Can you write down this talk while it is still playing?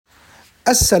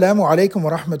Assalamu alaikum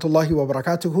wa rahmatullahi wa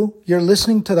barakatuhu. You're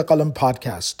listening to the Qalam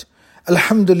podcast.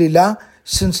 Alhamdulillah,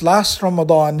 since last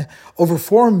Ramadan, over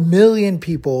 4 million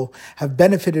people have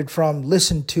benefited from,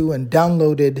 listened to, and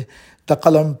downloaded the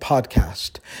Qalam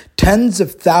podcast. Tens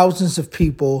of thousands of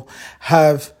people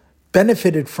have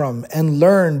benefited from and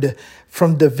learned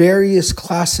from the various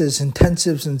classes,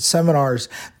 intensives, and seminars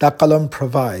that Qalam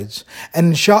provides.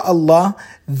 And inshaAllah,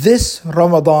 this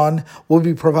Ramadan will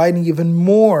be providing even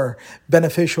more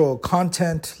beneficial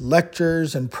content,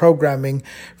 lectures, and programming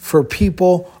for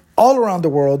people all around the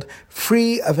world,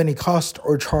 free of any cost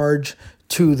or charge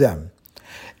to them.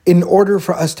 In order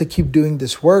for us to keep doing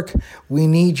this work, we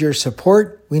need your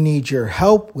support, we need your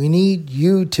help, we need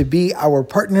you to be our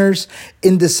partners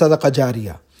in this Sadaqah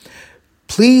Jariyah.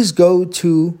 Please go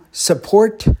to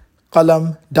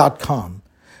supportqalam.com.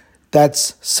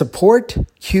 That's support,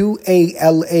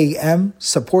 Qalam,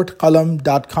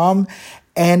 supportqalam.com,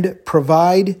 and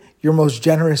provide your most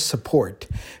generous support.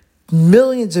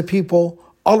 Millions of people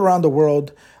all around the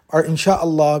world are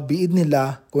insha'Allah,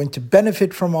 bi'idnillah, going to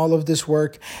benefit from all of this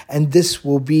work, and this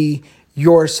will be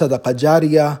your sadaqah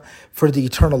jariyah for the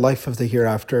eternal life of the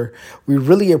hereafter. We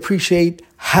really appreciate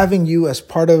having you as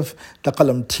part of the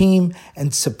Qalam team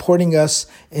and supporting us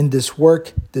in this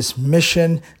work, this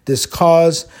mission, this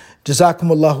cause.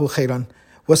 Jazakumullahu khairan.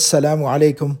 Wassalamu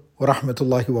alaikum wa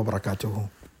rahmatullahi wa barakatuhu.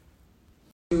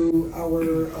 To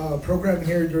our program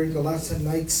here during the last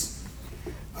nights.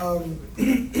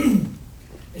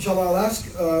 Inshallah, I'll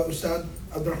ask Ustad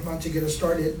Abdurrahman to get us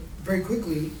started. Very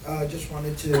quickly, just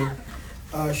wanted to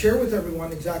share with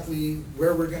everyone exactly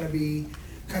where we're going to be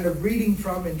kind of reading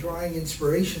from and drawing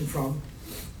inspiration from.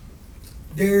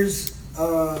 There's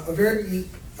a very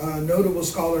notable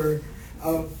scholar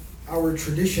of our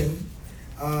tradition,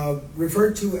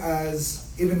 referred to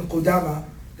as Ibn Qudama,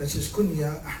 that's his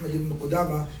kunya, Ahmad ibn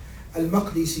Qudama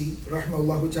al-Maqdisi,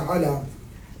 rahimahullah ta'ala.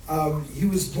 He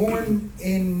was born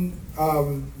in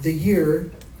the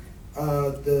year,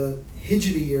 the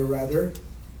Hijri year rather,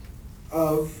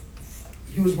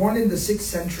 he was born in the 6th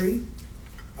century,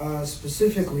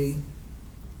 specifically.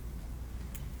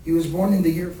 He was born in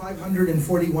the year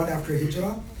 541 after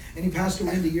Hijrah, and he passed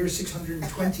away in the year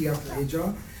 620 after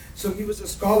Hijrah. So he was a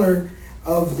scholar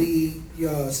of the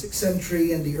 6th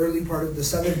century and the early part of the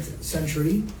 7th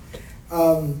century.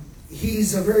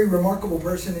 He's a very remarkable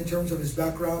person in terms of his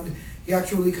background. He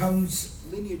actually comes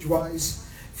lineage-wise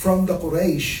from the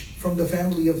Quraysh, from the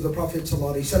family of the Prophet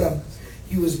ﷺ.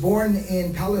 He was born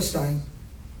in Palestine,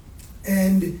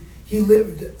 and he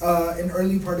lived an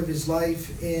early part of his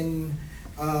life in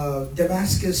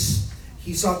Damascus.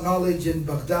 He sought knowledge in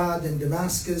Baghdad and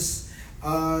Damascus,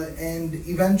 and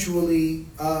eventually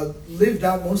lived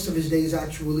out most of his days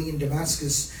actually in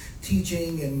Damascus,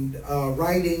 teaching and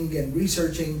writing and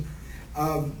researching.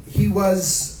 He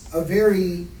was a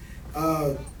very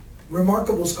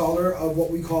remarkable scholar of what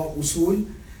we call usul,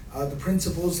 the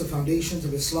principles, the foundations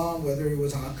of Islam, whether it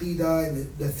was aqidah and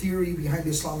the theory behind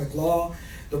Islamic law,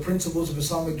 the principles of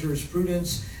Islamic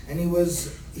jurisprudence, and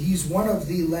he's one of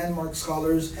the landmark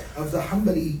scholars of the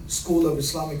Hanbali school of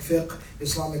Islamic fiqh,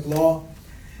 Islamic law.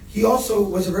 He also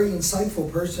was a very insightful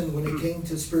person when it came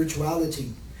to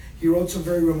spirituality. He wrote some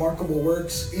very remarkable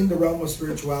works in the realm of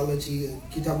spirituality,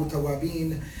 Kitab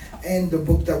al-Tawabin, and the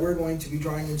book that we're going to be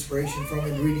drawing inspiration from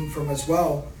and reading from as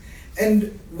well.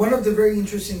 And one of the very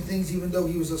interesting things, even though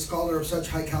he was a scholar of such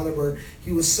high caliber,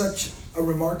 he was such a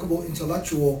remarkable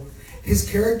intellectual. His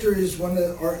character is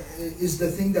is the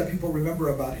thing that people remember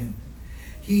about him.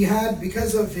 He had,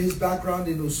 because of his background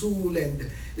in usul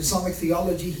and Islamic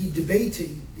theology, he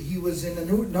debated. He was in a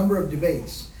number of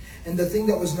debates. And the thing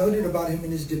that was noted about him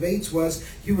in his debates was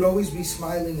he would always be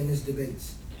smiling in his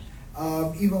debates.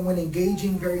 Even when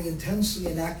engaging very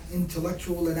intensely in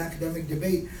intellectual and academic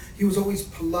debate, he was always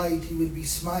polite, he would be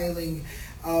smiling.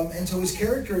 And so his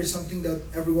character is something that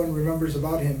everyone remembers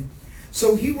about him.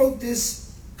 So he wrote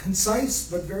this concise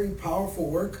but very powerful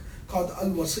work called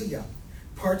Al-Wasiyya,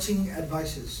 Parting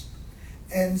Advices.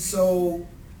 And so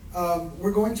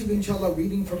we're going to be, inshallah,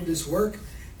 reading from this work.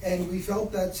 And we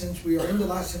felt that since we are in the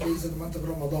last 10 days of the month of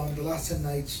Ramadan, the last 10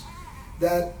 nights,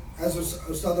 that, as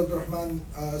Ustad Abdurrahman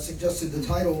suggested the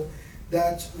title,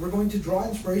 that we're going to draw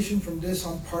inspiration from this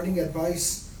on parting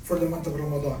advice for the month of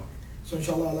Ramadan. So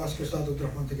inshallah, I'll ask Ustad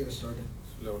Abdurrahman to get us started.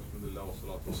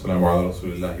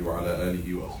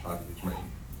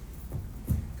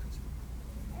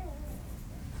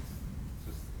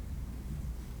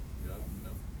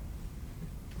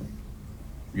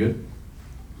 Good?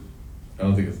 I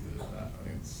don't think it's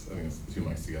I think it's the two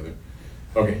mics together.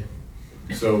 Okay.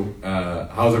 So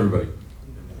how's everybody?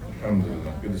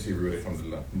 Alhamdulillah. Good good to see everybody.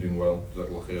 Alhamdulillah. I'm doing well.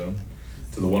 Jazakallah khairan.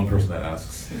 To the one person that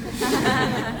asks.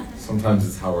 Sometimes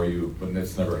it's how are you, but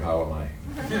it's never how am I.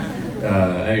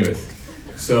 Anyways,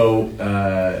 so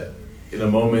in a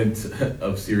moment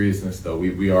of seriousness though,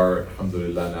 we are,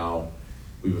 alhamdulillah, now,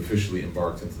 we've officially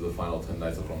embarked into the final 10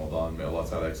 nights of Ramadan. May Allah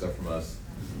Ta'ala accept from us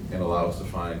and allow us to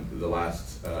find the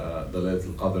last, the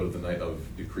Laylatul Qadr, of the night of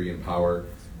decree and power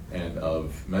and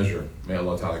of measure. May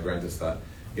Allah Ta'ala grant us that.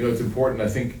 You know, it's important, I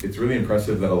think it's really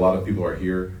impressive that a lot of people are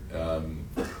here.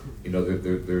 You know,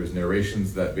 there's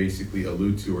narrations that basically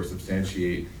allude to or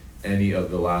substantiate any of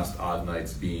the last odd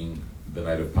nights being the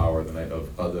night of power, the night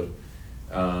of Qadr.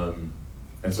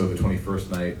 And so the 21st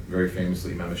night, very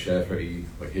famously, Imam Shafi'i,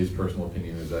 like his personal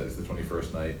opinion is that it's the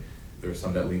 21st night. There are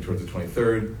some that lean towards the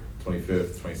 23rd,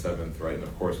 25th, 27th, right? And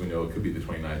of course we know it could be the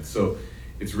 29th. So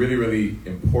it's really, really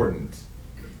important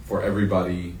for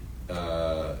everybody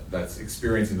that's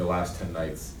experiencing the last 10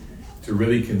 nights to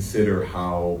really consider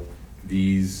how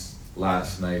these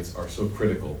last nights are so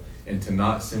critical, and to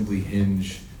not simply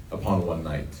hinge upon one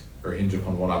night or hinge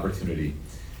upon one opportunity.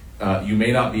 You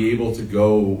may not be able to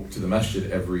go to the masjid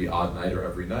every odd night or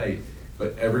every night,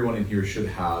 but everyone in here should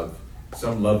have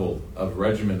some level of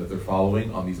regimen that they're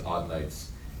following on these odd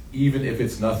nights. Even if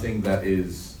it's nothing that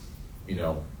is, you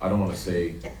know, I don't want to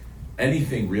say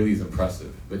anything really is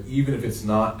impressive, but even if it's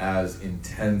not as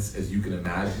intense as you can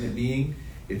imagine it being,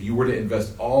 if you were to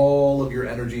invest all of your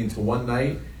energy into one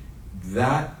night,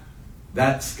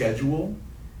 that schedule,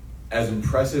 as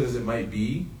impressive as it might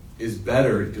be, is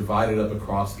better divided up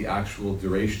across the actual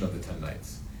duration of the 10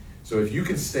 nights. So if you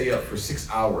can stay up for 6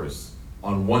 hours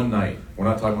on one night, we're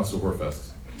not talking about Suhoor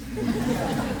Fest.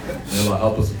 May Allah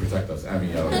help us and protect us.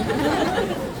 Ameen ya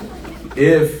Rabbi.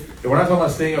 If we're not talking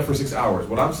about staying up for 6 hours,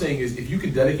 what I'm saying is if you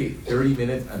can dedicate 30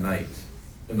 minutes a night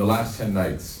in the last 10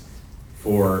 nights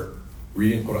for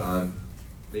reading Quran,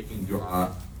 making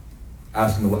dua,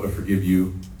 asking Allah to forgive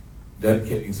you,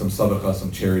 dedicating some sadaqah,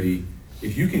 some charity,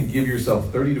 if you can give yourself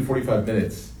 30 to 45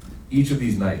 minutes each of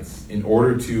these nights in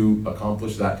order to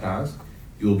accomplish that task,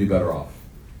 you will be better off.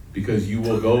 Because you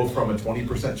will go from a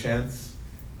 20% chance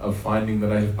of finding the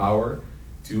night of power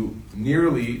to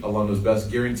nearly, Allah knows best,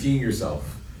 guaranteeing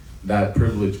yourself that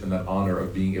privilege and that honor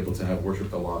of being able to have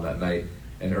worshipped Allah on that night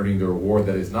and earning the reward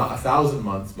that is not 1,000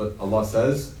 months, but Allah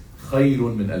says, خَيْرٌ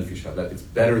مِّنْ أَلْفِ شَهْرٍ, that it's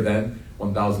better than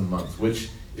 1,000 months, which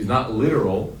is not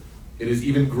literal. It is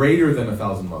even greater than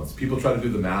 1,000 months. People try to do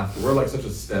the math. We're like such a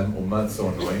STEM ummah, it's so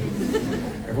annoying.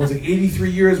 Everyone's like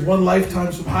 83 years, one lifetime,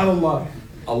 subhanAllah.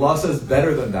 Allah says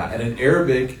better than that. And in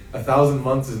Arabic, 1,000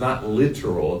 months is not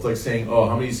literal. It's like saying, oh,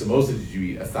 how many samosas did you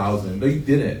eat? 1,000. No, you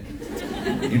didn't.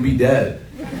 You'd be dead.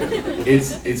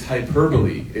 It's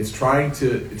hyperbole. It's trying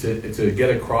to get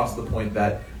across the point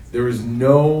that there is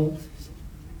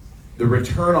the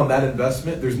return on that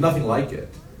investment, there's nothing like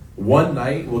it. One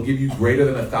night will give you greater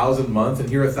than 1,000 months, and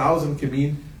here 1,000 can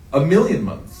mean 1,000,000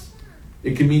 months.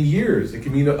 It can mean years. It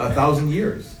can mean 1,000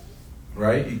 years,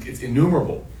 right? It's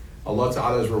innumerable. Allah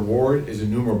Ta'ala's reward is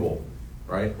innumerable,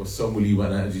 right?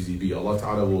 Allah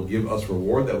Ta'ala will give us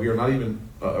reward that we are not even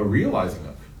realizing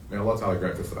of. May Allah Ta'ala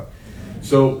grant us that.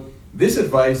 So this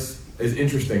advice is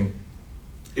interesting.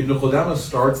 Ibn Qudamah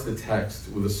starts the text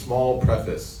with a small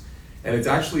preface. And it's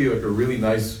actually like a really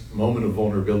nice moment of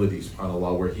vulnerability,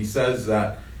 subhanAllah, where he says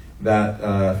that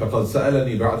فَقَدْ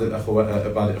سَأَلَنِي بَعْدَ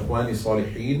إِخْوَانِ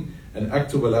الصَّالِحِينَ أَنْ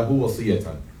أَكْتُبَ لَهُ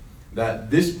وَصِيَّةً. That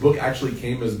this book actually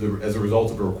came as a result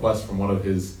of a request from one of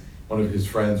his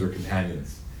friends or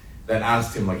companions that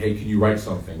asked him, like, hey, can you write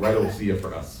something? Write a wasiyah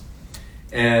for us.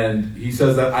 And he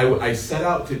says that I set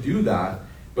out to do that,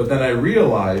 but then I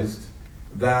realized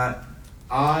that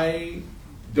I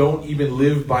don't even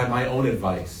live by my own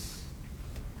advice.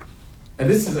 And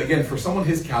this is, again, for someone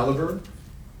his caliber,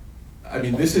 I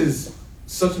mean, this is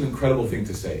such an incredible thing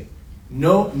to say.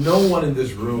 No one in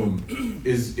this room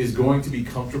is going to be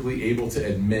comfortably able to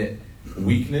admit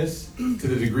weakness to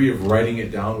the degree of writing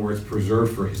it down where it's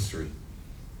preserved for history.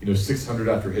 600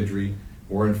 after Hijri,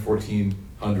 we're in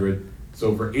 1400.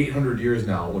 So for 800 years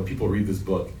now, when people read this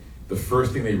book, the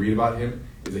first thing they read about him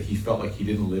is that he felt like he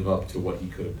didn't live up to what he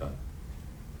could have done.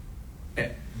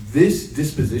 And this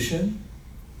disposition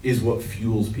is what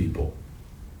fuels people,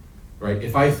 right?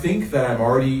 If I think that I'm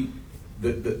already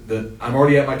I'm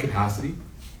already at my capacity,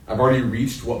 I've already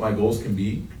reached what my goals can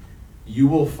be, you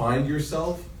will find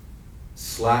yourself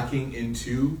slacking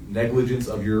into negligence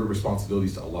of your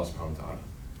responsibilities to Allah subhanahu wa ta'ala.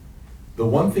 The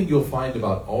one thing you'll find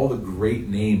about all the great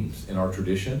names in our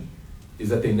tradition is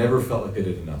that they never felt like they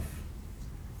did enough.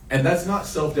 And that's not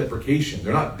self-deprecation.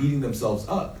 They're not beating themselves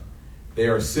up. They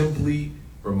are simply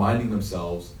reminding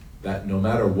themselves that no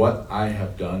matter what I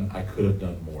have done, I could have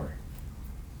done more.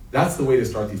 That's the way to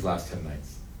start these last 10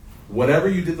 nights. Whatever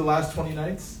you did the last 20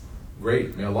 nights,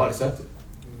 great, may Allah accept it.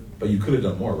 But you could have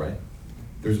done more, right?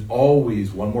 There's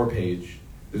always one more page.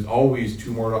 There's always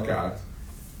 2 more rak'at.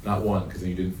 Not one, because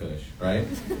then you didn't finish, right?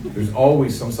 There's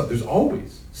always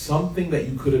something that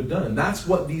you could have done. And that's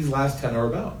what these last 10 are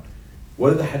about. What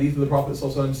did the hadith of the Prophet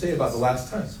ﷺ say about the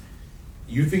last 10?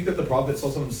 You think that the Prophet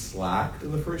ﷺ slacked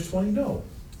in the first 20? No,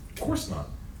 of course not.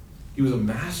 He was a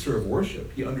master of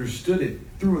worship. He understood it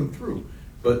through and through.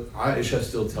 But Aisha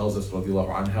still tells us,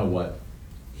 radiallahu anha, what?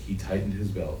 He tightened his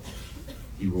belt.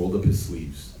 He rolled up his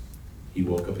sleeves. He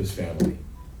woke up his family.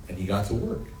 And he got to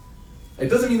work. It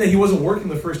doesn't mean that he wasn't working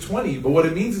the first 20, but what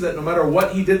it means is that no matter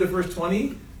what he did the first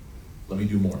 20, let me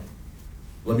do more.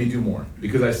 Let me do more.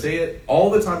 Because I say it all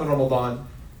the time in Ramadan.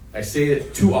 I say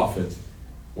it too often.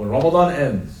 When Ramadan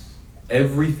ends,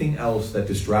 everything else that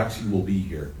distracts you will be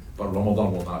here, but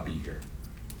Ramadan will not be here.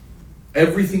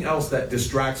 Everything else that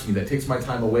distracts me, that takes my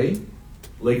time away,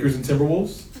 Lakers and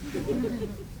Timberwolves,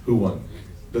 who won?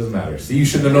 Doesn't matter. See, you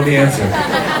shouldn't have known the answer.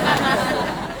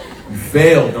 You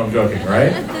failed. No, I'm joking,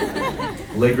 right?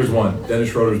 Lakers won. Dennis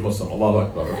Schroeder's Muslim. Allahu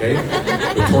Akbar, okay?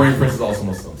 Victorian Prince is also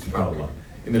Muslim. SubhanAllah.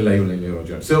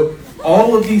 So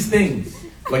all of these things,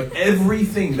 like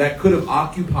everything that could have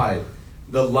occupied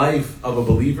the life of a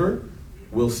believer,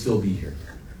 will still be here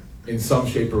in some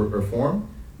shape or form,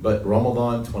 but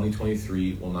Ramadan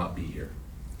 2023 will not be here.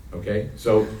 Okay?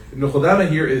 So Ibn Qudama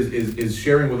here is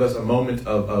sharing with us a moment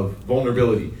of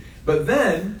vulnerability. But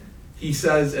then he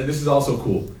says, and this is also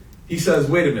cool, he says,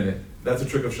 wait a minute, that's a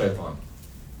trick of shaitan.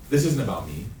 This isn't about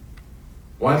me.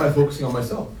 Why am I focusing on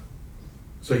myself?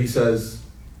 So he says,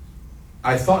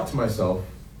 I thought to myself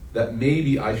that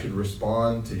maybe I should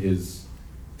respond to his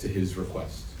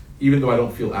request, even though I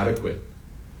don't feel adequate.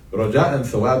 رجاء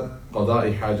ثواب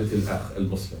قضاء حاجة الأخ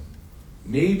المسلم.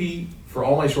 Maybe for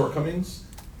all my shortcomings,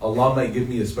 Allah might give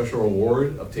me a special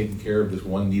reward of taking care of this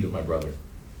one need of my brother.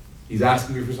 He's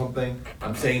asking me for something.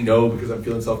 I'm saying no because I'm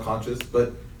feeling self-conscious,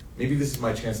 but maybe this is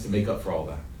my chance to make up for all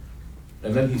that.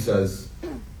 And then he says,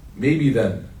 maybe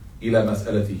then, إلى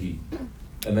مسألته.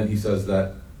 And then he says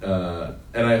that,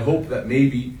 and I hope that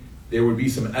maybe there would be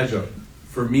some ajr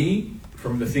for me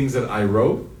from the things that I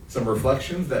wrote, some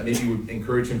reflections that maybe would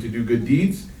encourage him to do good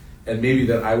deeds, and maybe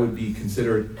that I would be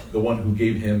considered the one who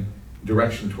gave him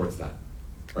direction towards that.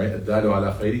 Right? الدال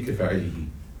على خير كفاعله.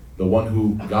 The one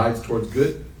who guides towards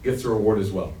good gets a reward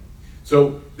as well.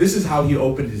 So this is how he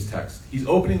opened his text. He's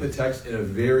opening the text in a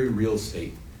very real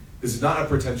state. This is not a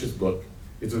pretentious book.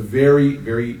 It's a very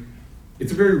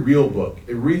real book.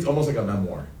 It reads almost like a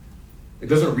memoir. It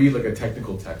doesn't read like a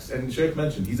technical text. And Shaykh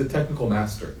mentioned, he's a technical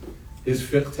master. His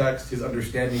fiqh text, his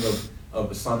understanding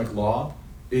of Islamic law,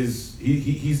 he's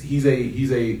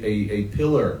a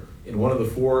pillar in one of the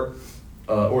 4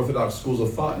 orthodox schools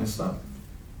of thought in Islam.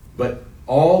 But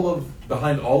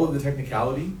behind all of the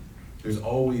technicality, there's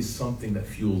always something that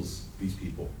fuels these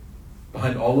people.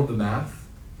 Behind all of the math,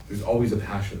 there's always a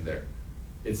passion there.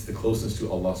 It's the closeness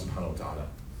to Allah subhanahu wa ta'ala.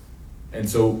 And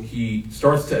so he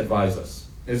starts to advise us.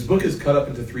 His book is cut up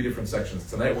into 3 different sections.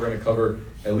 Tonight we're going to cover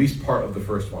at least part of the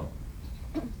first one.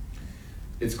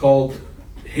 It's called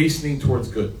Hastening Towards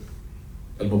Good.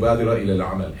 Al-Mubadira ila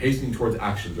al-amal. Hastening towards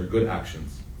actions or good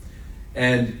actions.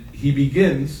 And he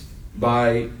begins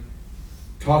by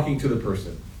talking to the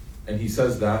person. And he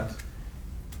says that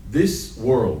this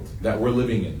world that we're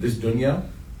living in, this dunya,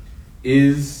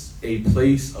 is a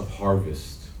place of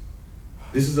harvest.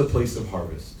 This is a place of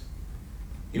harvest.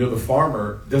 You know, the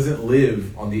farmer doesn't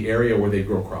live on the area where they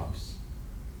grow crops.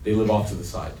 They live off to the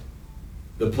side.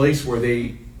 The place where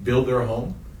they build their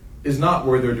home is not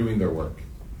where they're doing their work.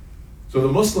 So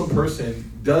the Muslim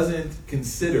person doesn't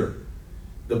consider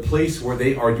the place where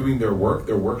they are doing their work,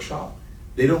 their workshop,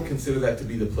 they don't consider that to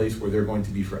be the place where they're going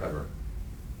to be forever.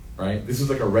 Right? This is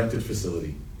like a rented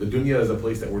facility. The dunya is a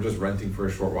place that we're just renting for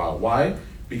a short while. Why?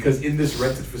 Because in this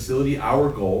rented facility, our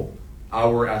goal,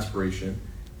 our aspiration,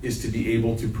 is to be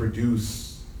able to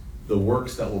produce the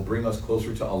works that will bring us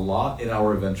closer to Allah in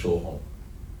our eventual home,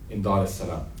 in Dar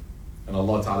as-Salam. And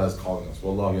Allah Ta'ala is calling us.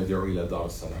 Wallahu yad'u ila Dar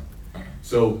as-Salam.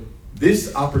 So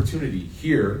this opportunity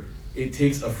here, it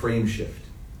takes a frame shift.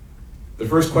 The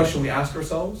first question we ask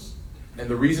ourselves, and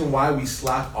the reason why we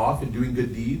slack off in doing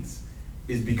good deeds,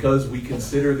 is because we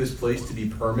consider this place to be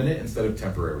permanent instead of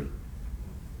temporary.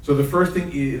 So the first thing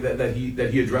that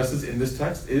he addresses in this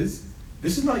text is,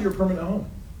 this is not your permanent home.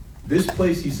 This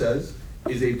place, he says,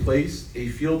 is a place, a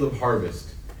field of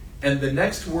harvest. And the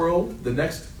next world, the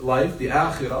next life, the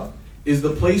akhirah, is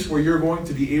the place where you're going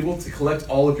to be able to collect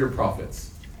all of your profits.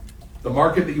 The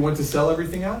market that you went to sell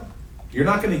everything at, you're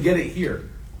not going to get it here.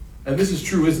 And this is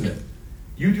true, isn't it?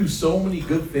 You do so many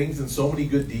good things and so many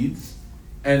good deeds.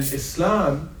 And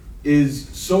Islam is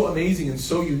so amazing and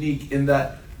so unique in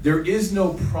that there is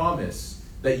no promise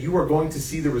that you are going to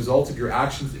see the results of your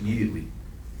actions immediately.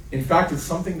 In fact, it's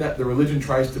something that the religion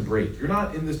tries to break. You're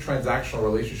not in this transactional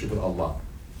relationship with Allah.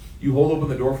 You hold open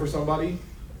the door for somebody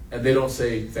and they don't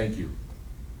say thank you.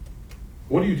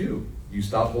 What do? You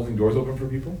stop holding doors open for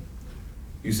people?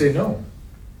 You say no.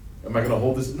 Am I going to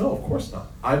hold this? No, of course not.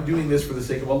 I'm doing this for the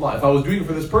sake of Allah. If I was doing it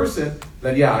for this person,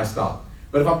 then yeah, I stop.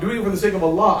 But if I'm doing it for the sake of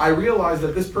Allah, I realize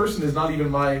that this person is not even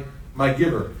my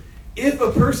giver. If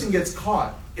a person gets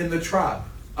caught in the trap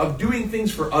of doing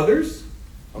things for others,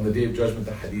 on the Day of Judgment,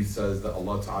 the hadith says that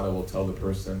Allah Ta'ala will tell the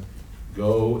person,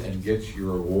 go and get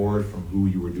your reward from who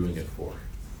you were doing it for.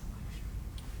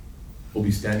 We'll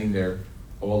be standing there,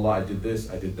 oh Allah, I did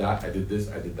this, I did that, I did this,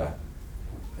 I did that.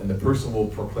 And the person will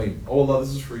proclaim, oh Allah,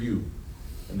 this is for you.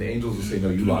 And the angels will say, no,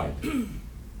 you lied.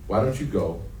 Why don't you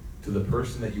go to the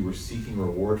person that you were seeking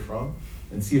reward from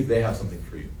and see if they have something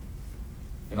for you?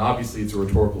 And obviously it's a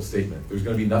rhetorical statement. There's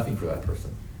going to be nothing for that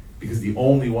person because the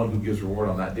only one who gives reward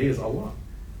on that day is Allah.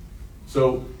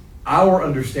 So our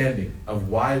understanding of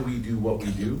why we do what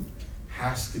we do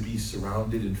has to be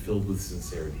surrounded and filled with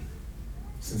sincerity.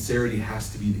 Sincerity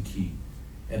has to be the key.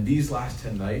 And these last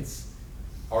 10 nights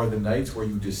are the nights where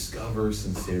you discover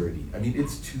sincerity. I mean,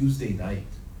 it's Tuesday night.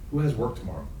 Who has work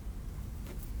tomorrow?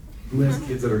 Who has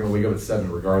kids that are going to wake up at 7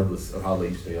 regardless of how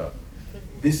late you stay up?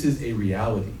 This is a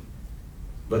reality.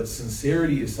 But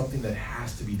sincerity is something that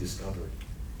has to be discovered.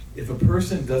 If a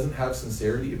person doesn't have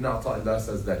sincerity, Ibn Atta'illah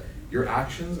says that your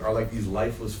actions are like these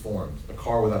lifeless forms, a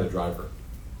car without a driver.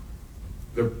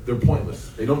 They're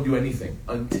pointless. They don't do anything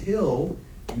until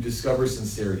you discover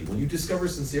sincerity. When you discover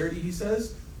sincerity, he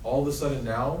says, all of a sudden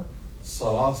now,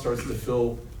 salah starts to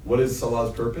fill, what is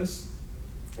salah's purpose?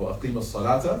 وَأَقِيمَ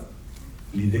الصَّلَاةَ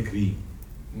لِذِكْرِي.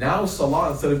 Now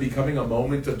salah, instead of becoming a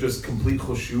moment of just complete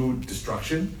khushu,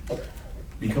 destruction,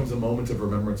 becomes a moment of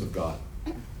remembrance of God.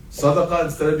 Sadaqah,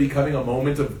 instead of becoming a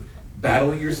moment of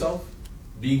battling yourself,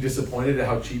 being disappointed at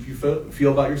how cheap you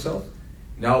feel about yourself,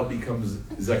 now it becomes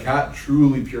zakat,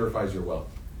 truly purifies your wealth.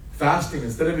 Fasting,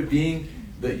 instead of it being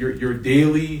your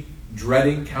daily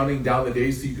dreading, counting down the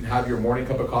days so you can have your morning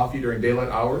cup of coffee during daylight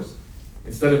hours,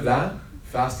 instead of that,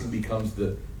 fasting becomes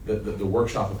the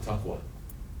workshop of taqwa.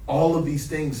 All of these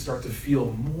things start to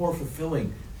feel more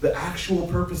fulfilling. The actual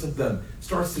purpose of them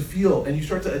starts to feel, and you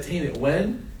start to attain it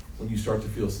when you start to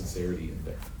feel sincerity in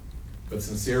there. But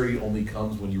sincerity only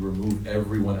comes when you remove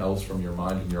everyone else from your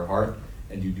mind and your heart,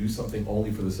 and you do something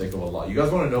only for the sake of Allah. You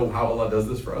guys want to know how Allah does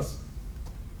this for us?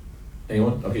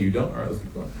 Anyone? Okay, you don't? All right, let's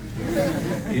keep going.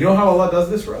 You know how Allah does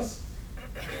this for us?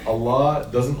 Allah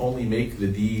doesn't only make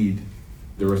the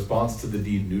response to the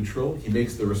deed neutral, He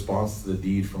makes the response to the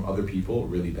deed from other people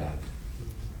really bad.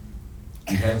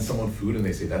 You hand someone food and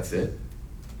they say, that's it.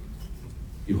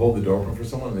 You hold the door open for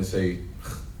someone and they say,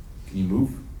 can you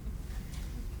move?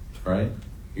 Right?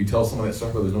 You tell someone at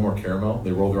supper there's no more caramel,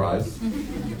 they roll their eyes.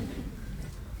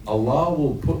 Allah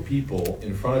will put people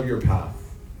in front of your path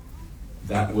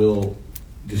that will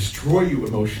destroy you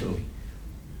emotionally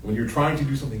when you're trying to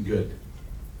do something good.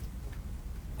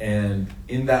 And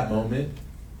in that moment,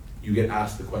 you get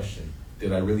asked the question,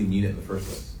 did I really mean it in the first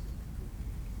place?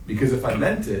 Because if I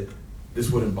meant it, this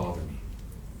wouldn't bother me.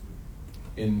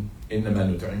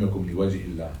 إِنَّمَا نُطْعِمُكُمْ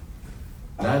لِوَجْهِ اللَّهِ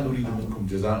لَا نُرِيدُ مِنْكُمْ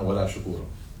جَزَاءً وَلَا شُكُورًا.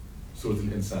 Surah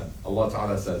Al-Insan. Allah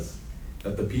Ta'ala says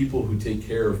that the people who take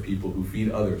care of people, who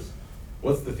feed others,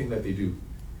 what's the thing that they do?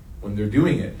 When they're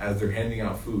doing it, as they're handing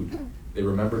out food, they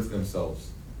remember to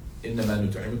themselves,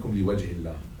 إِنَّمَا نُطْعِمُكُمْ لِوَجْهِ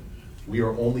اللَّهِ. We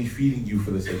are only feeding you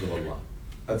for the sake of Allah.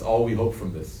 That's all we hope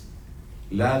from this.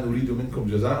 لَا نُرِيدُ مِنْكُمْ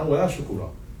جَزَاءً وَلَا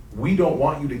شُكُورًا. We don't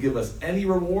want you to give us any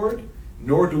reward,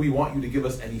 nor do we want you to give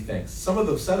us any thanks. Some of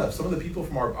the setups, some of the people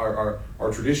from our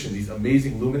tradition, these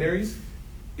amazing luminaries,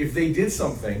 if they did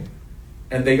something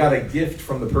and they got a gift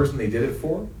from the person they did it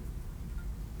for,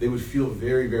 they would feel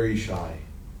very, very shy.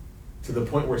 To the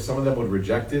point where some of them would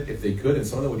reject it if they could, and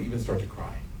some of them would even start to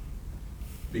cry.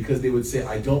 Because they would say,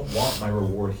 I don't want my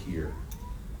reward here.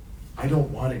 I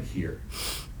don't want it here.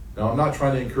 Now, I'm not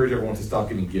trying to encourage everyone to stop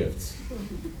getting gifts.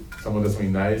 Someone does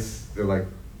something nice, they're like,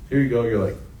 here you go. You're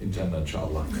like, in Jannah,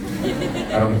 inshallah.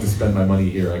 I don't have to spend my money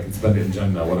here. I can spend it in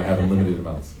Jannah when I have unlimited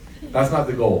amounts. That's not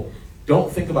the goal.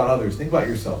 Don't think about others. Think about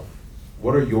yourself.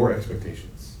 What are your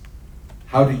expectations?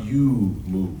 How do you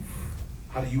move?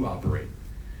 How do you operate?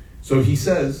 So he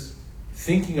says,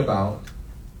 thinking about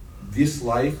this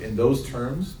life in those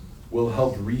terms will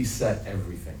help reset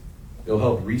everything. It'll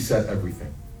help reset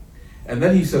everything. And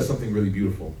then he says something really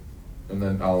beautiful. And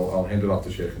then I'll hand it off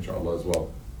to Shaykh inshallah as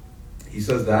well. He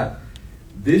says that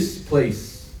this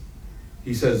place,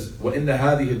 he says, وَإِنَّ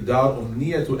هَذِهِ الدَّارُ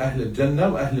أُمْنِيَةُ أَهْلِ الْجَنَّةِ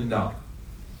وَأَهْلِ النَّارِ.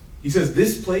 He says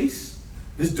this place,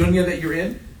 this dunya that you're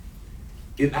in,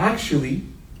 it actually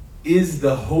is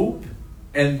the hope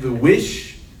and the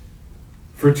wish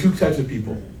for two types of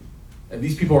people. And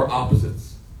these people are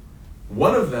opposites.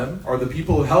 One of them are the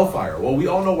people of hellfire. Well, we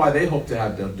all know why they hope to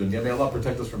have dunya. May Allah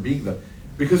protect us from being them.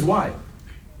 Because why?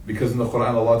 Because in the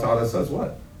Quran Allah Ta'ala says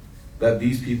what? That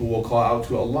these people will call out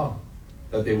to Allah.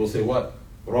 That they will say what?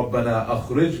 رَبَّنَا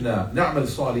أَخْرِجْنَا نَعْمَلْ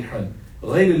صَالِحًا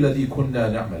غَيْرِ الَّذِي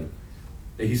كُنَّا نَعْمَلُ.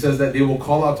 He says that they will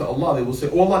call out to Allah. They will say,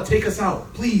 oh Allah, take us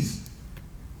out, please.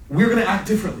 We're going to act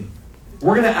differently.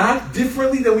 We're going to act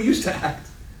differently than we used to act.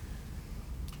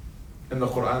 And the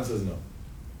Quran says no.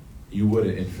 You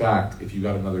wouldn't. In fact, if you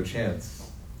got another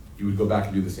chance, you would go back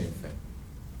and do the same thing.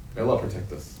 May Allah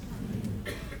protect us.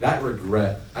 That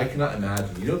regret, I cannot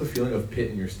imagine. You know the feeling of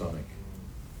pit in your stomach?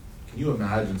 Can you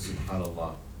imagine,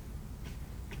 subhanAllah?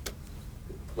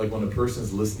 Like when a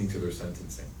person's listening to their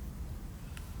sentencing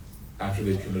after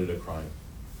they've committed a crime.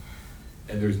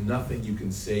 And there's nothing you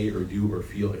can say or do or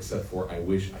feel except for, I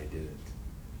wish I didn't.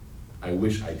 I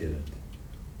wish I didn't.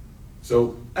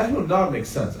 So, Ahlul Nar makes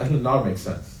sense. Ahlul Nar makes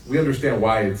sense. We understand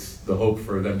why it's the hope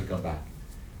for them to come back.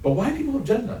 But why people of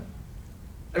Jannah?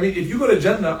 I mean, if you go to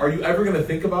Jannah, are you ever going to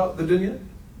think about the dunya?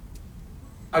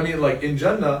 I mean, like in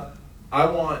Jannah, I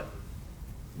want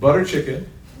butter chicken,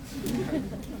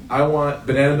 I want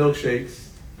banana milkshakes,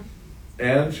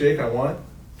 and Sheikh, I want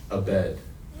a bed.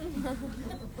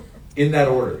 In that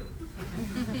order.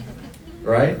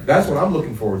 Right? That's what I'm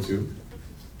looking forward to.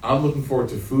 I'm looking forward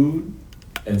to food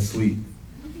and sleep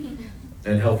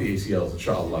and healthy ACLs,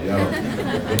 inshallah.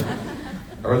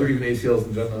 Are there even ACLs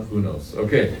in Jannah? Who knows?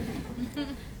 Okay.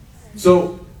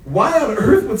 So, why on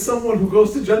earth would someone who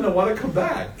goes to Jannah want to come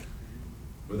back?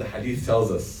 But the hadith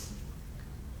tells us,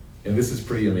 and this is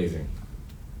pretty amazing,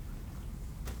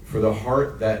 for the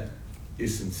heart that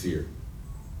is sincere,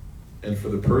 and for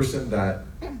the person that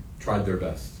tried their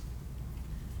best,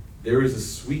 there is a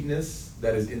sweetness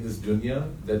that is in this dunya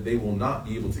that they will not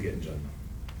be able to get in Jannah.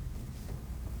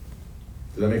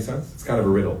 Does that make sense? It's kind of a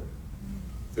riddle.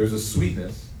 There's a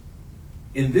sweetness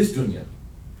in this dunya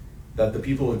that the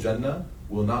people of Jannah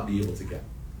will not be able to get.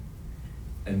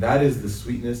 And that is the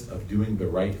sweetness of doing the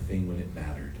right thing when it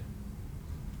mattered.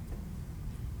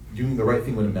 Doing the right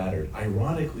thing when it mattered.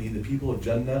 Ironically, the people of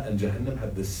Jannah and Jahannam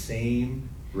have the same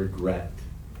regret.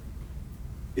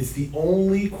 It's the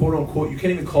only, quote unquote, you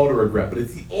can't even call it a regret, but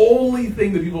it's the only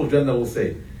thing the people of Jannah will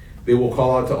say. They will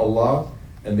call out to Allah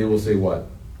and they will say what?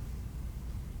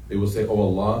 They will say, oh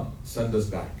Allah, send us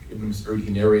back. Ibn Mas'ud, he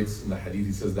narrates in the hadith,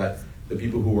 he says that the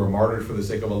people who were martyred for the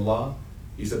sake of Allah,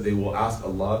 he said they will ask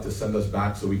Allah to send us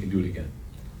back so we can do it again.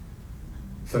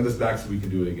 Send us back so we can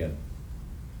do it again.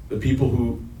 The people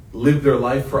who lived their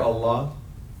life for Allah,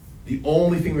 the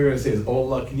only thing they're going to say is, oh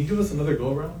Allah, can you give us another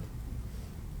go around?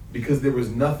 Because there was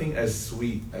nothing as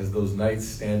sweet as those nights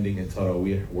standing in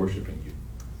Taraweeh worshiping you.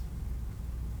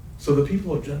 So the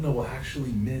people of Jannah will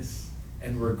actually miss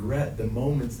and regret the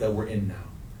moments that we're in now.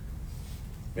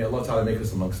 May Allah Ta'ala make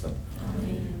us amongst them.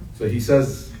 Amen. So he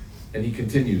says, and he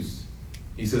continues,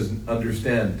 he says,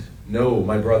 understand, know,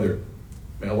 my brother,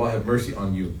 may Allah have mercy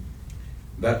on you,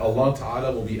 that Allah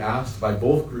Ta'ala will be asked by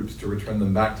both groups to return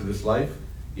them back to this life,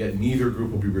 yet neither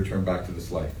group will be returned back to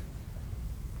this life.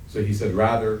 So he said,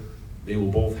 rather, they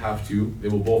will both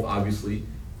obviously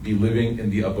be living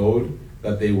in the abode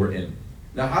that they were in.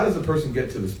 Now, how does a person get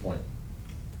to this point?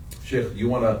 Sheikh, do you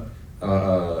want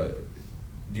to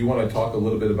talk a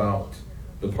little bit about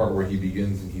the part where he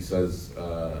begins and he says,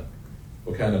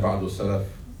 وَكَانَ بَعْضُ السَّلَفِ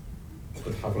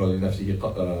قَدْ حَفْرَ لِنَفْسِهِ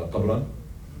قَبْرًا?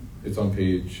 It's on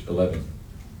page 11.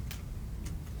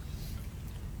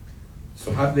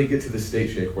 So how do they get to this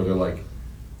state, Sheikh, where they're like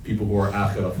people who are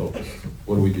akhirah focused?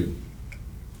 What do we do?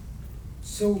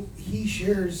 So he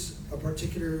shares a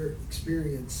particular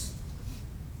experience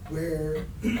where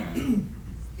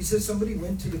he says somebody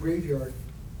went to the graveyard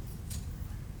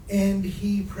and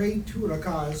he prayed 2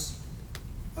 rakahs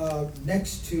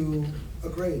next to a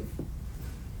grave.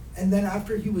 And then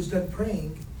after he was done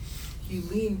praying, he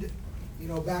leaned,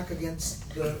 back against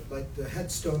the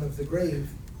headstone of the grave,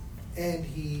 and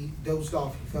he dozed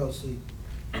off, he fell asleep.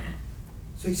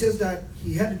 So he says that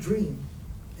he had a dream,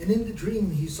 and in the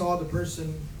dream he saw the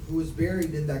person who was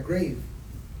buried in that grave.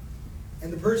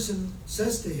 And the person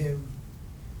says to him,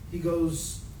 he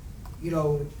goes,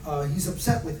 he's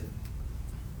upset with him.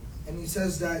 And he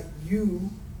says that you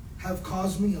have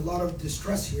caused me a lot of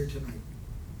distress here tonight.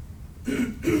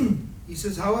 He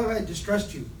says, how have I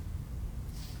distressed you?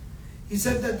 He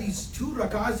said that these 2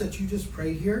 rak'ahs that you just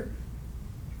prayed here,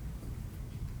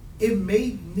 it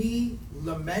made me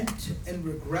lament and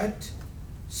regret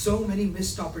so many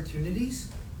missed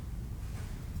opportunities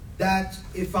that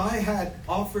if I had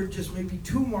offered just maybe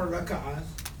 2 more rak'ahs,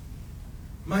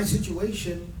 my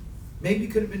situation maybe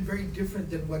could have been very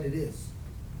different than what it is.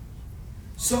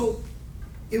 So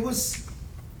it was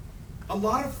a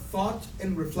lot of thought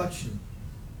and reflection.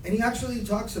 And he actually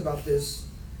talks about this,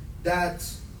 that,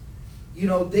 you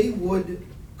know, they would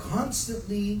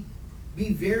constantly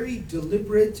be very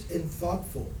deliberate and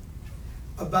thoughtful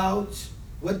about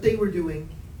what they were doing,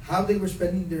 how they were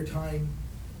spending their time,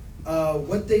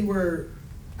 what they were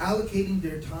allocating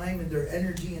their time and their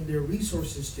energy and their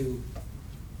resources to.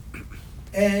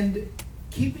 And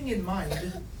keeping in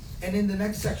mind, and in the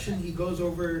next section he goes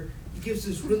over, he gives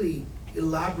this really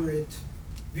elaborate,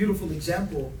 beautiful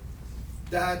example,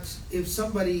 that if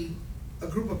somebody, a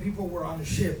group of people were on a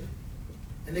ship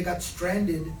and they got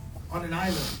stranded on an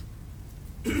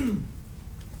island,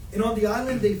 and on the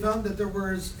island they found that there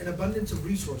was an abundance of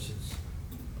resources,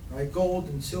 right? Gold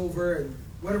and silver and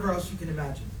whatever else you can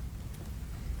imagine.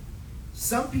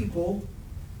 Some people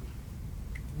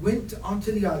went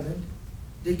onto the island,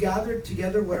 they gathered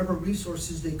together whatever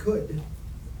resources they could,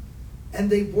 and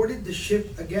they boarded the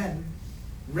ship again,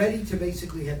 ready to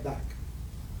basically head back.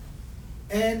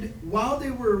 And while they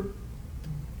were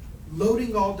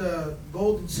loading all the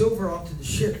gold and silver onto the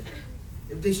ship,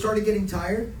 if they started getting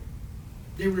tired,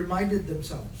 they reminded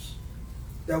themselves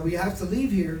that we have to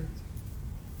leave here,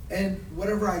 and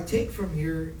whatever I take from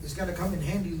here is going to come in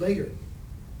handy later.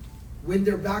 When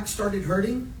their back started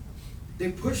hurting,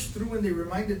 they pushed through and they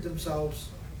reminded themselves,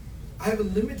 I have a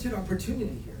limited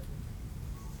opportunity here,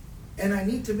 and I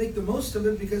need to make the most of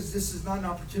it because this is not an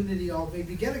opportunity I'll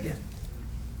maybe get again.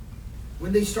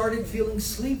 When they started feeling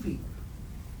sleepy,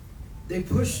 they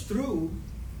pushed through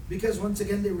because once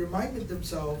again they reminded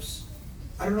themselves,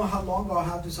 I don't know how long I'll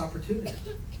have this opportunity.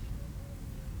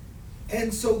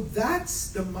 And so that's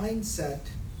the mindset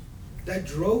that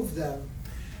drove them,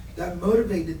 that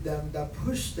motivated them, that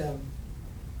pushed them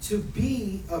to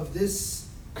be of this,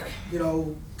 you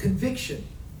know, conviction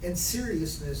and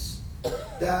seriousness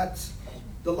that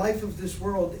the life of this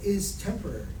world is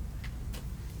temporary.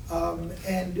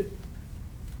 And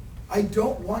I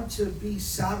don't want to be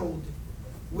saddled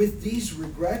with these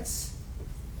regrets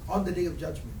on the Day of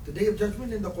Judgment. The Day of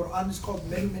Judgment in the Quran is called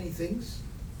many, many things.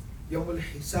 Yawm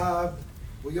al-Hisab,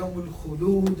 wa Yawm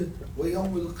al-Khulud, wa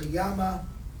Yawm al-Qiyamah.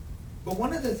 But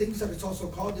one of the things that it's also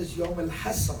called is Yawm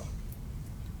al-Hasra.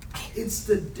 It's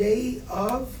the day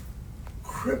of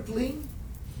crippling,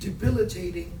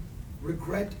 debilitating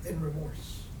regret and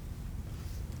remorse.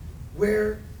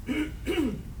 Where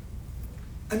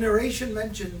a narration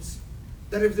mentions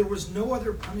that if there was no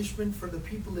other punishment for the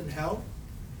people in hell,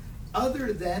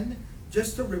 other than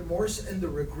just the remorse and the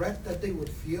regret that they would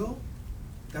feel,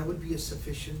 that would be a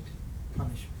sufficient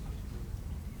punishment.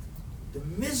 The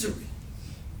misery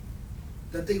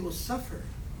that they will suffer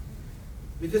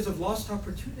because of lost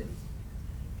opportunity.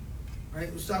 Right?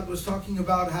 Ustad was talking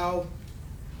about how,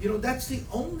 you know, that's the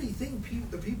only thing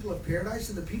the people of paradise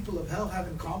and the people of hell have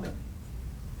in common.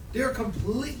 They are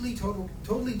completely,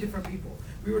 totally different people.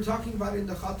 We were talking about it in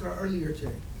the Khatra earlier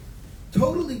today.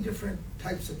 Totally different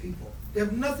types of people. They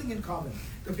have nothing in common,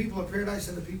 the people of paradise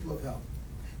and the people of hell.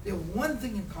 They have one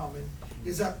thing in common,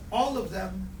 is that all of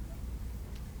them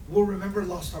will remember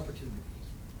lost opportunities.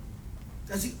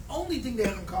 That's the only thing they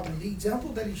have in common. The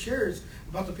example that he shares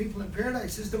about the people in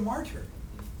paradise is the martyr.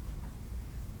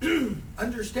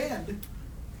 Understand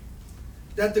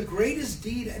that the greatest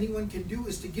deed anyone can do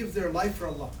is to give their life for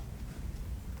Allah.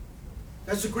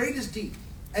 That's the greatest deed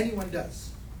anyone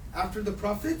does. After the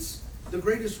prophets, the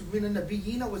greatest min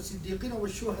an-nabiyyina wa siddiqina wa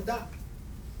shuhada.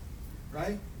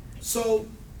 Right? So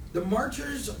the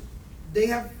martyrs, they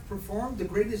have performed the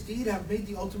greatest deed, have made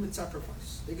the ultimate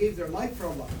sacrifice. They gave their life for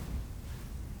Allah.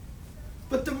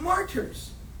 But the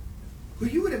martyrs, who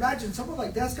you would imagine someone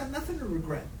like that's got nothing to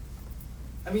regret.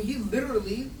 I mean, he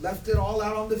literally left it all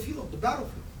out on the field, the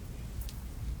battlefield.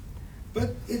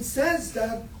 But it says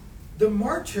that the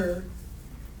martyr,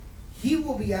 he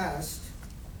will be asked,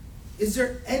 is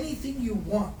there anything you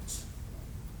want?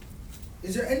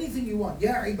 Is there anything you want?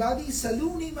 Ya ibadi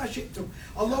saluni ma shi'tum.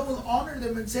 Allah will honor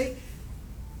them and say,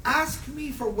 ask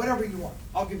me for whatever you want.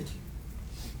 I'll give it to you.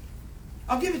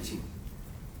 I'll give it to you.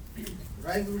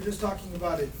 Right? We were just talking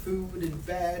about it. Food and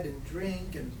bed and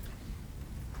drink.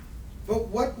 But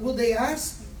what will they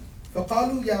ask?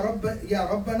 فَقَالُوا يَا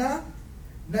رَبَّنَا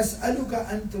نَسْأَلُكَ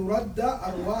أَن تُرَدَّ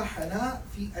أَرْوَاحَنَا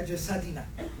فِي أَجَسَادِنَا.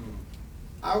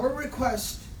 Our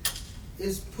request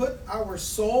is put our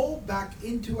soul back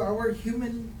into our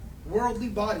human worldly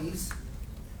bodies,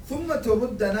 ثُمَّ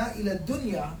تُرُدَّنَا إِلَى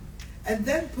الدُّنْيَا, and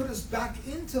then put us back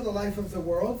into the life of the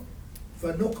world,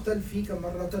 فَنُقْتَلْ فِيكَ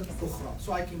مَرَّةً أُخْرَى,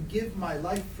 so I can give my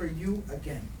life for you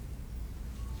again.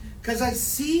 Because I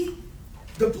see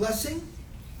the blessing,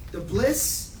 the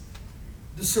bliss,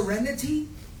 the serenity,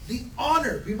 the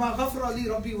honor, بِمَا غَفْرَ لِي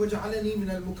رَبِّي وَجَعَلَنِي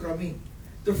مِنَ الْمُكْرَمِينَ,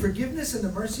 the forgiveness and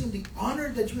the mercy and the honor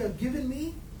that you have given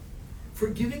me for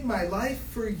giving my life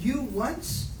for you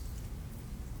once.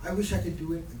 I wish I could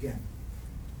do it again.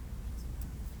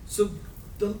 So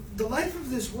the life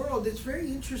of this world, it's very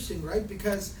interesting, right?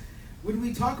 Because when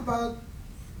we talk about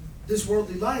this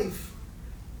worldly life,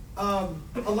 a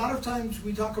lot of times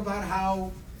we talk about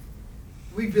how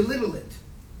we belittle it.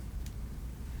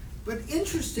 But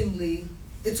interestingly,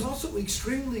 it's also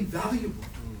extremely valuable.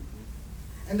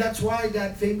 And that's why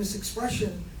that famous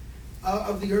expression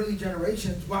of the early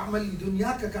generations, وَعْمَلِ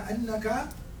دُنْيَاكَ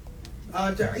كَأَنَّكَ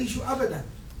تَعِيشُ أَبَدًا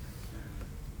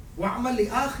وَعْمَلِ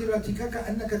لِآخِرَتِكَ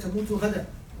كَأَنَّكَ تَمُوتُ غَدًا.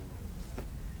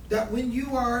 That when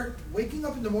you are waking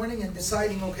up in the morning and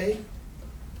deciding, okay,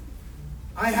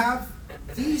 I have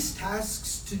these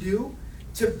tasks to do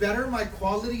to better my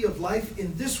quality of life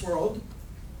in this world,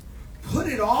 put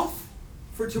it off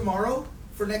for tomorrow,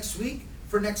 for next week,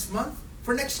 for next month,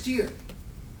 for next year.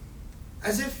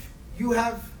 As if you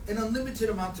have an unlimited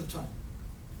amount of time.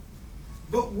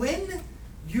 But when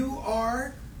you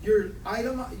are your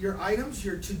items,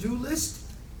 your to-do list,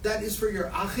 that is for your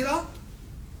akhirah,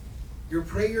 your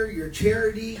prayer, your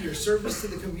charity, your service to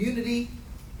the community,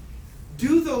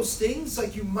 do those things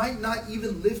like you might not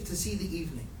even live to see the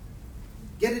evening.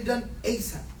 Get it done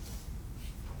ASAP.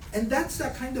 And that's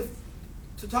that kind of,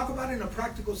 to talk about it in a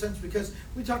practical sense, because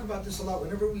we talk about this a lot.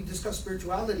 Whenever we discuss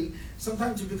spirituality,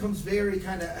 sometimes it becomes very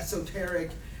kind of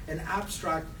esoteric and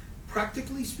abstract.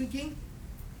 Practically speaking,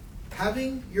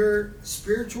 having your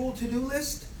spiritual to-do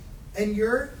list and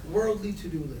your worldly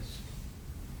to-do list.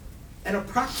 And a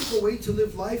practical way to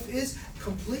live life is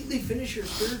completely finish your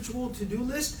spiritual to-do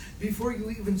list before you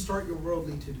even start your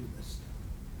worldly to-do list.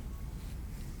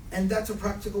 And that's a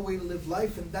practical way to live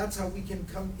life, and that's how we can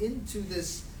come into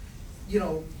this,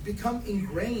 become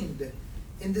ingrained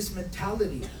in this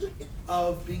mentality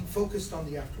of being focused on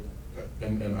the afterlife.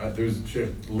 And there's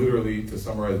literally, to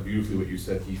summarize beautifully what you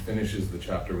said, he finishes the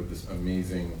chapter with this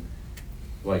amazing,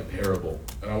 parable.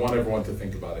 And I want everyone to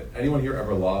think about it. Anyone here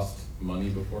ever lost money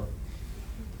before?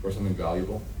 Or something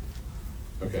valuable?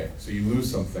 Okay, so you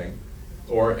lose something.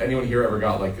 Or anyone here ever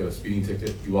got a speeding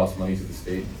ticket? You lost money to the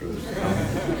state for this?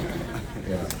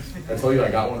 Yeah. I told you I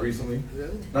got one recently.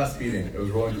 Really? Not speeding. It was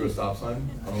rolling through a stop sign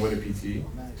on the way to PT.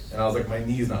 And I was like, my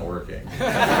knee's not working.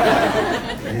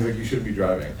 And he's like, you shouldn't be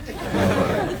driving. And I was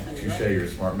like, touche, you're a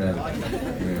smart man.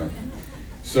 Yeah.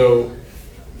 So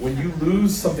when you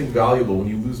lose something valuable, when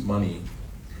you lose money,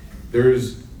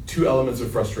 there's two elements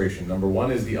of frustration. Number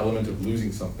one is the element of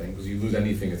losing something, because you lose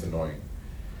anything, it's annoying.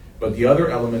 But the other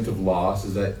element of loss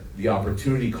is that the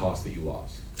opportunity cost that you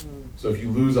lost. So if you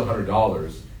lose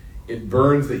 $100, it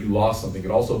burns that you lost something.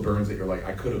 It also burns that you're like,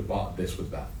 I could have bought this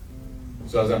with that.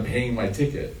 So as I'm paying my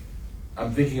ticket,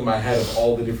 I'm thinking in my head of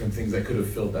all the different things that could have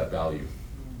filled that value,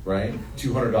 right?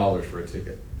 $200 for a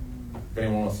ticket. If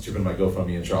anyone wants to chip in my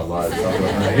GoFundMe, inshallah, it's not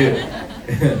what I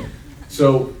hit.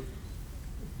 So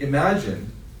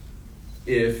imagine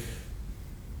if,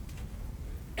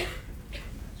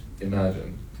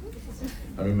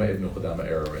 I'm in my Ibn Qudama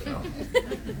era right now.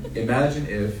 Imagine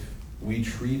if we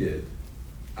treated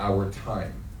our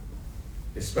time,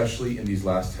 especially in these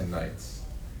last 10 nights,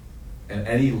 and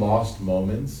any lost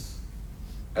moments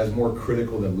as more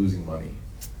critical than losing money.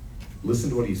 Listen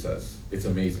to what he says. It's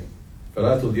amazing.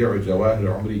 فَلَا تُضِيعُ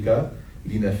جَوَاهِرَ عُمْرِكَ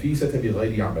لِنَفِيسَةَ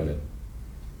بِغَيْرِ عَمَلٍ.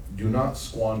 Do not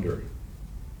squander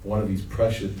one of these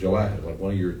precious jawahir, like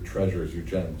one of your treasures, your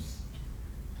gems.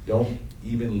 Don't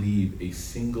even leave a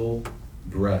single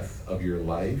breath of your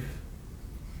life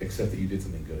except that you did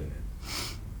something good in it.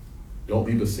 Don't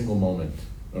leave a single moment,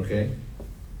 okay?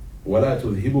 وَلَا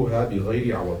تُذْهِبُهَا بِغَيْرِ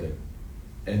عَوَضٍ.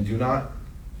 And do not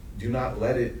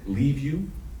let it leave you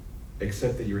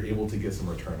except that you're able to get some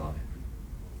return on it.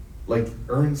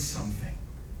 Earn something.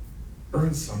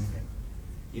 Earn something.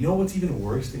 You know what's even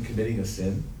worse than committing a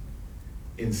sin?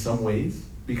 In some ways,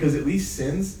 because at least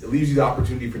sins, it leaves you the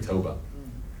opportunity for tawbah.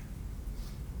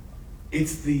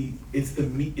 It's the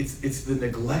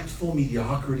neglectful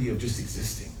mediocrity of just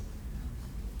existing.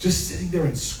 Just sitting there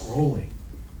and scrolling.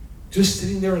 Just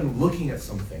sitting there and looking at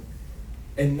something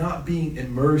and not being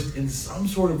immersed in some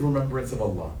sort of remembrance of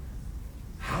Allah.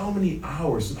 How many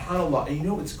hours, subhanAllah,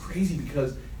 and it's crazy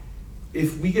because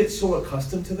if we get so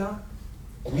accustomed to that,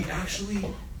 we actually,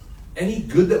 any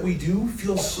good that we do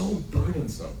feels so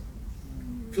burdensome.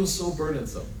 Feels so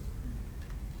burdensome.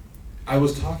 I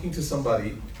was talking to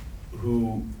somebody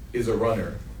who is a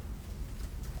runner,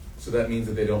 so that means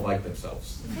that they don't like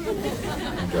themselves.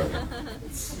 I'm joking.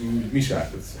 It's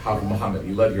Mishak, it's Hafiz Muhammad,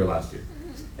 he led here last year.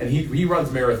 And he runs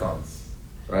marathons,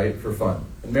 right, for fun.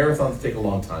 And marathons take a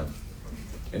long time.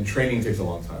 And training takes a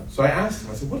long time. So I asked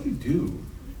him, I said, what do you do?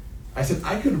 I said,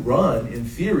 I could run in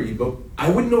theory, but I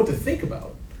wouldn't know what to think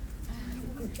about.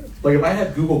 Like if I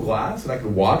had Google Glass and I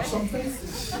could watch something,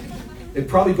 it'd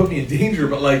probably put me in danger,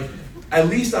 but like, at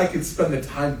least I could spend the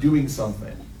time doing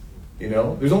something. You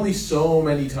know? There's only so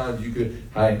many times you could,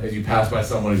 hi, as you pass by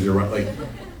someone as you're running, like,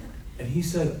 and he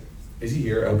said, is he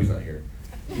here? I hope he's not here.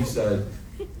 He said,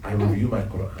 I review my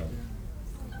Quran.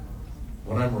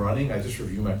 When I'm running, I just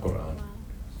review my Quran.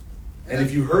 And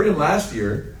if you heard him last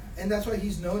year, and that's why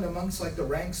he's known amongst like the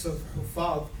ranks of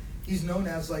Hufaz, he's known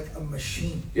as like a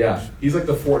machine. yeah, he's like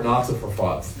the Fort Knox of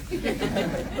Hufaz.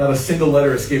 Not a single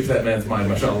letter escapes that man's mind,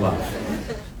 mashallah.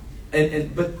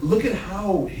 But look at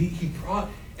how he brought,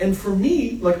 and for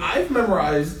me, like I've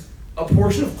memorized a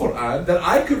portion of Quran that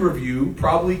I could review,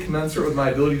 probably commensurate with my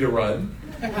ability to run,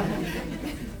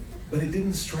 but it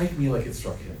didn't strike me like it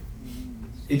struck him.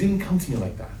 It didn't come to me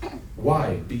like that.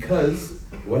 Why? Because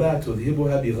وَلَا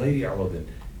تُذْهِبُهَا بِغَيْرِ عَوَضٍ.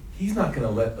 He's not going to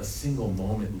let a single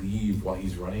moment leave while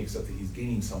he's running, except that he's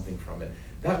gaining something from it.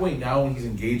 That way now when he's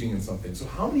engaging in something. So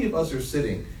how many of us are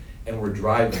sitting and we're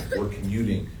driving, we're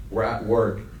commuting, we're at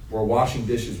work, we're washing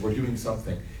dishes, we're doing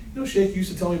something. You know, Sheikh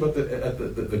used to tell me about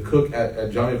the cook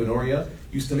at Jamia Benoria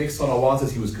used to make salawats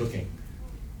as he was cooking.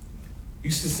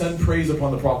 Used to send praise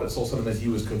upon the Prophet ﷺ as he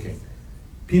was cooking.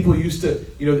 People used to,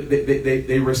 you know,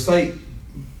 they recite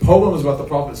poems about the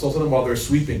Prophet ﷺ while they're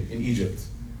sweeping in Egypt.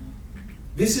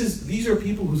 These are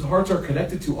people whose hearts are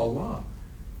connected to Allah.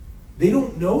 They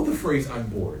don't know the phrase, I'm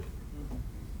bored.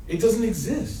 It doesn't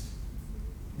exist.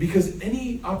 Because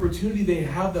any opportunity they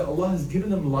have that Allah has given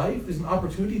them life is an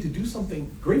opportunity to do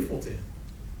something grateful to Him.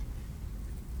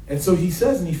 And so he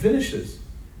says, and he finishes,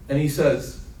 and he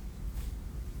says,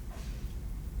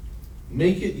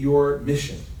 make it your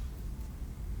mission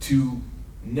to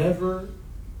never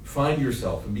find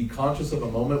yourself and be conscious of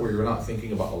a moment where you're not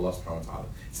thinking about Allah subhanahu wa ta'ala.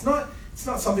 It's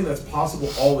not something that's possible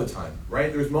all the time,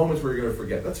 right? There's moments where you're going to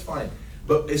forget. That's fine.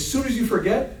 But as soon as you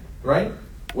forget, right?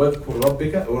 وَاذْكُرْ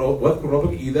رَبِّكَ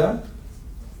إِذَا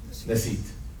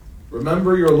نَسِيتَ.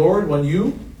 Remember your Lord when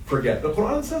you forget. The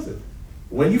Quran says it.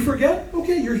 When you forget,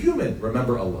 okay, you're human.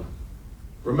 Remember Allah.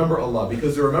 Remember Allah,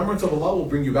 because the remembrance of Allah will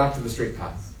bring you back to the straight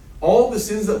path. All the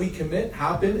sins that we commit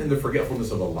happen in the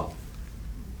forgetfulness of Allah.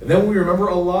 And then when we remember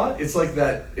Allah, it's like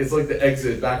the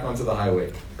exit back onto the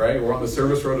highway, right? We're on the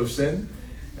service road of sin,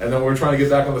 and then we're trying to get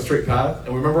back on the straight path,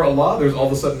 and we remember Allah, there's all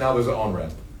of a sudden now there's an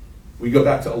on-ramp. We go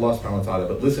back to Allah subhanahu wa ta'ala,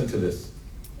 but listen to this.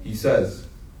 He says,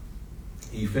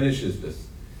 he finishes this,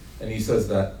 and he says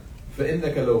that,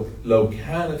 فَإِنَّكَ لَوْ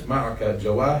كَانَتْ مَعَكَ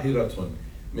جَوَاهِرَةٌ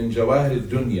مِنْ جَوَاهِرِ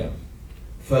الدُّنْيَا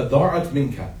فَضَاعَتْ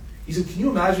مِنْكَ. He said, can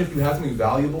you imagine if you had something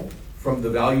valuable from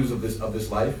the values of this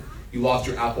life? You lost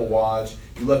your Apple Watch,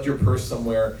 you left your purse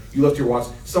somewhere, you left your watch.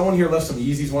 Someone here left some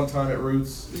Yeezys one time at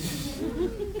Roots,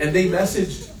 and they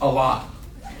messaged a lot.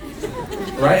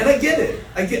 Right? And I get it.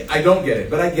 I don't get it,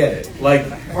 but I get it. Like,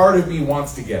 part of me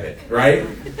wants to get it, right?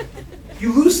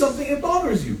 You lose something, it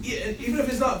bothers you. Even if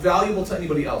it's not valuable to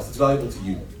anybody else, it's valuable to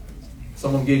you.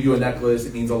 Someone gave you a necklace,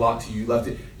 it means a lot to you, left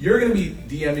it. You're going to be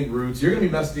DMing Roots, you're going to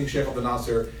be messaging Sheikh Abdel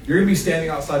Nasser, you're going to be standing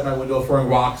outside my window throwing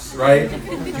rocks, right?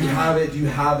 Do you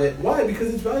have it? Why?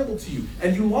 Because it's valuable to you.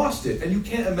 And you lost it. And you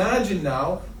can't imagine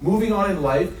now, moving on in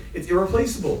life, it's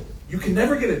irreplaceable. You can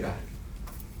never get it back.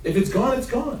 If it's gone, it's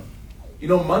gone. You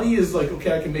know, money is like,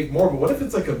 okay, I can make more, but what if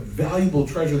it's like a valuable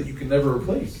treasure that you can never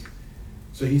replace?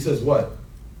 So he says what?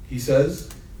 He says,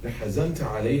 لَحَزَنْتَ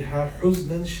عَلَيْهَا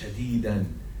حُزْنًا شَدِيدًا.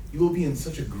 You will be in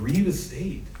such a grievous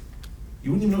state.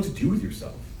 You wouldn't even know what to do with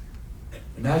yourself.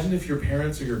 Imagine if your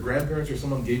parents or your grandparents or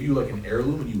someone gave you like an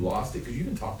heirloom and you lost it. Could you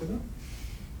even talk to them?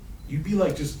 You'd be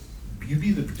like you'd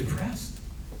be depressed.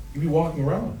 You'd be walking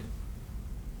around.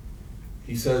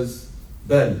 He says,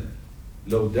 بَلْ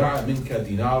لَوْ دَعَ مِنْكَ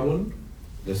دِينَارٌ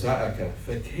لَسَاءَكَ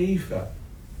فَكَيْفَ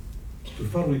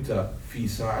تُفَرِّطَ فِي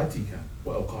سَاعَتِكَ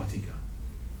وَأَوْقَاتِكَ.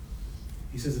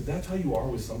 He says, if that's how you are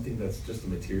with something that's just a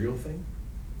material thing,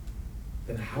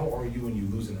 then how are you when you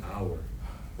lose an hour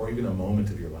or even a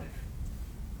moment of your life?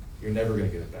 You're never going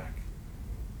to get it back.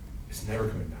 It's never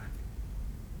coming back.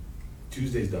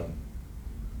 Tuesday's done.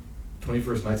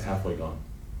 21st night's halfway gone.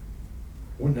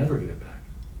 We'll never get it back.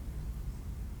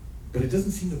 But it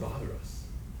doesn't seem to bother us.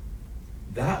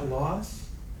 that loss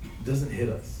doesn't hit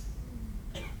us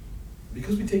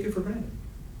because we take it for granted.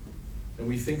 And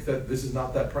we think that this is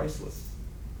not that priceless.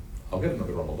 I'll get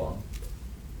another Ramadan.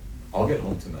 I'll get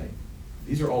home tonight.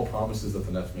 These are all promises that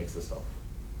the nafs makes itself.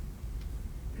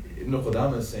 Ibn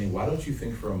Qudama is saying, why don't you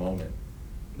think for a moment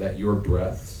that your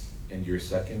breaths and your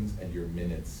seconds and your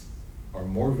minutes are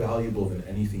more valuable than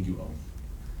anything you own?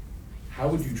 How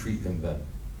would you treat them then?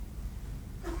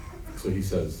 So he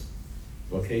says,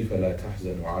 وَكَيْفَ لَا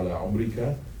تَحْزَنُ عَلَىٰ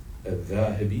عُمْرِكَ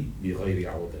الذَّاهِبِ بِغَيْرِ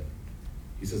عَوْضٍ.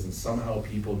 He says, and somehow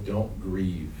people don't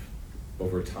grieve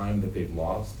over time that they've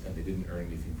lost and they didn't earn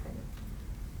anything from it.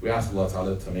 We ask Allah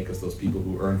Ta'ala to make us those people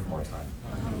who earn from our time.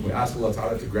 We ask Allah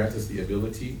Ta'ala to grant us the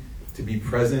ability to be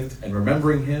present and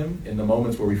remembering Him in the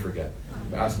moments where we forget.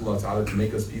 We ask Allah Ta'ala to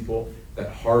make us people that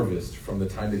harvest from the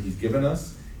time that He's given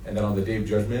us, and that on the Day of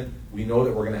Judgment, we know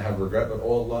that we're going to have regret, but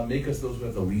oh Allah, make us those who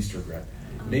have the least regret.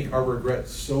 Make our regret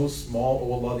so small,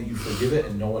 oh Allah, that you forgive it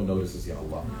and no one notices, Ya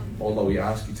Allah. Oh Allah, we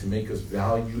ask you to make us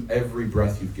value every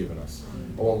breath you've given us.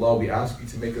 Oh Allah, we ask you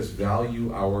to make us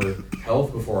value our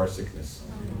health before our sickness,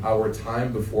 our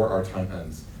time before our time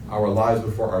ends, our lives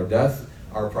before our death,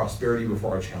 our prosperity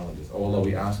before our challenges. Oh Allah,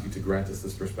 we ask you to grant us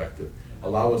this perspective.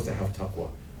 Allow us to have taqwa.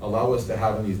 Allow us to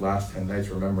have in these last 10 nights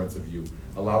remembrance of you.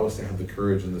 Allow us to have the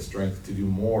courage and the strength to do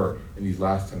more in these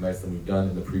last 10 nights than we've done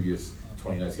in the previous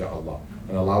 20 nights, Ya Allah.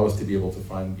 And allow us to be able to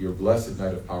find your blessed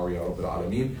night of power, Ya Rabbil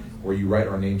Alameen, where you write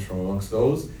our names from amongst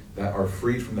those that are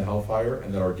freed from the hellfire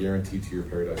and that are guaranteed to your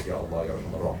paradise, Ya Allah, Ya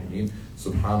Rahman Rahimeen.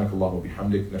 Subhanak Allahumma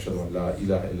bihamdik, nashhadu an la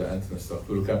ilaha illa anta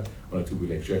nastaghfiruka wa natubu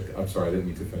ilayk. I'm sorry, I didn't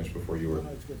mean to finish before you were.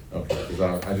 Okay,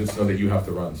 because I just know that you have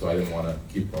to run, so I didn't want to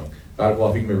keep going.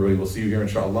 Barakallahu feekum, everybody. We'll see you here,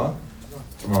 inshallah,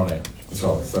 tomorrow night.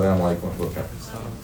 Inshallah. Assalamu alaikum wa rahmatullahi wa barakatuh.